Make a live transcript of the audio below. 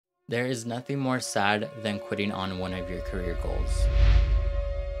There is nothing more sad than quitting on one of your career goals.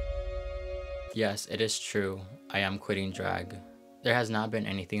 Yes, it is true, I am quitting drag. There has not been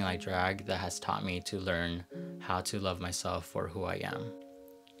anything like drag that has taught me to learn how to love myself for who I am.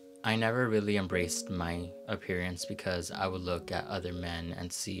 I never really embraced my appearance because I would look at other men and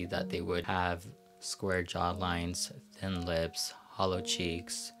see that they would have square jawlines, thin lips, hollow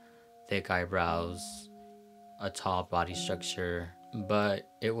cheeks, thick eyebrows, a tall body structure, but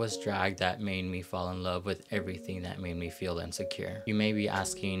it was drag that made me fall in love with everything that made me feel insecure. You may be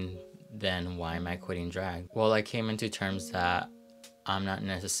asking, then why am I quitting drag? Well, I came into terms that I'm not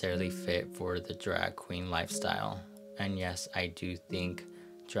necessarily fit for the drag queen lifestyle. And yes, I do think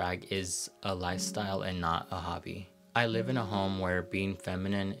drag is a lifestyle and not a hobby. I live in a home where being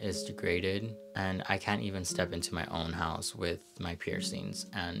feminine is degraded, and I can't even step into my own house with my piercings,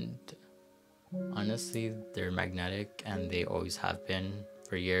 and honestly, they're magnetic and they always have been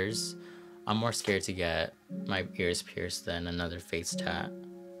for years. I'm more scared to get my ears pierced than another face tat.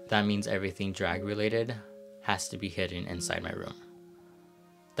 That means everything drag related has to be hidden inside my room.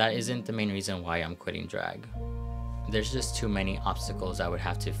 That isn't the main reason why I'm quitting drag. There's just too many obstacles I would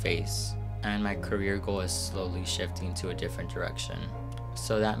have to face, and my career goal is slowly shifting to a different direction.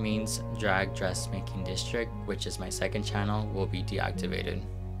 So that means Drag Dressmaking District, which is my second channel, will be deactivated,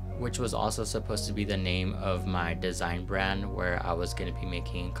 which was also supposed to be the name of my design brand where I was going to be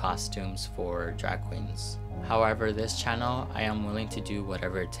making costumes for drag queens. However, this channel, I am willing to do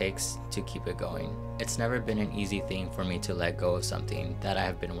whatever it takes to keep it going. It's never been an easy thing for me to let go of something that I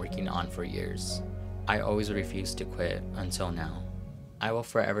have been working on for years. I always refuse to quit until now. I will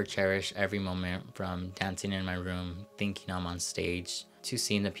forever cherish every moment, from dancing in my room, thinking I'm on stage, to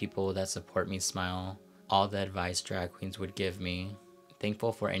seeing the people that support me smile, all the advice drag queens would give me,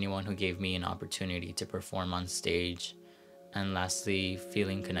 thankful for anyone who gave me an opportunity to perform on stage, and lastly,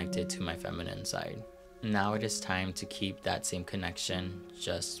 feeling connected to my feminine side. Now it is time to keep that same connection,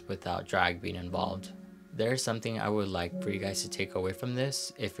 just without drag being involved. There's something I would like for you guys to take away from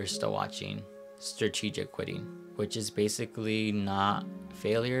this if you're still watching. Strategic quitting, which is basically not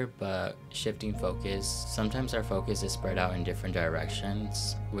failure but shifting focus. Sometimes our focus is spread out in different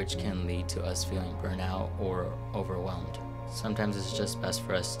directions, which can lead to us feeling burnout or overwhelmed. Sometimes it's just best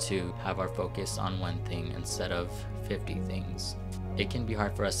for us to have our focus on one thing instead of 50 things. It can be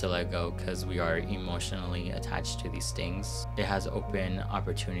hard for us to let go because we are emotionally attached to these things. It has opened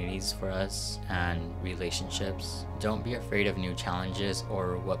opportunities for us and relationships. Don't be afraid of new challenges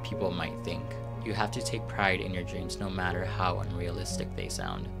or what people might think. You have to take pride in your dreams no matter how unrealistic they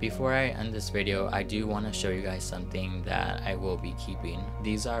sound. Before I end this video, I do want to show you guys something that I will be keeping.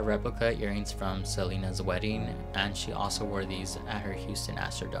 These are replica earrings from Selena's wedding, and she also wore these at her Houston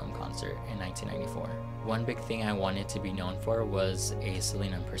Astrodome concert in 1994. One big thing I wanted to be known for was a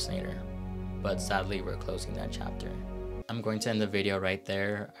Selena impersonator, but sadly we're closing that chapter. I'm going to end the video right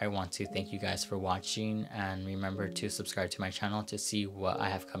there. I want to thank you guys for watching, and remember to subscribe to my channel to see what I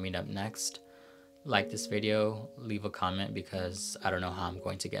have coming up next. Like this video, leave a comment because I don't know how I'm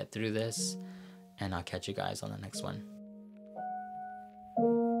going to get through this, and I'll catch you guys on the next one.